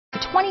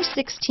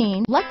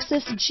2016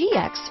 Lexus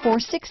GX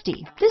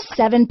 460. This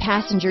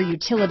 7-passenger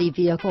utility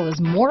vehicle is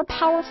more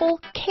powerful,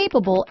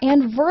 capable,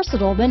 and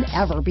versatile than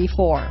ever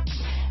before.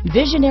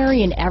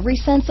 Visionary in every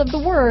sense of the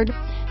word,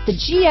 the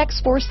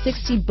GX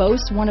 460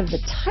 boasts one of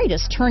the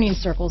tightest turning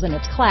circles in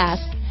its class,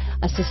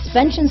 a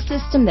suspension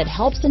system that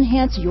helps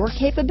enhance your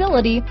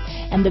capability,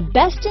 and the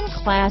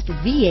best-in-class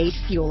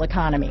V8 fuel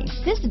economy.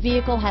 This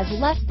vehicle has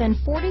less than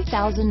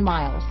 40,000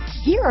 miles.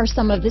 Here are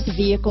some of this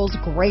vehicle's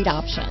great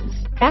options: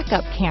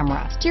 backup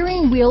camera,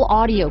 steering wheel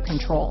audio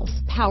controls,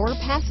 power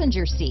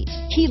passenger seat,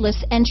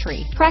 keyless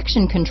entry,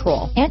 traction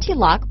control,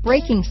 anti-lock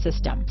braking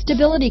system,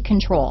 stability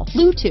control,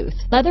 Bluetooth,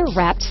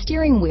 leather-wrapped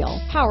steering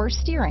wheel, power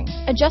steering,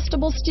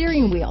 adjustable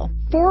steering wheel,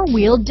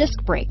 4-wheel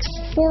disc brakes,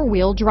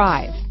 4-wheel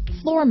drive,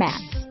 floor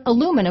mats,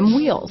 aluminum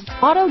wheels,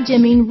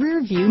 auto-dimming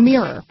rear view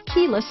mirror,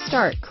 keyless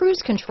start, cruise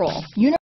control,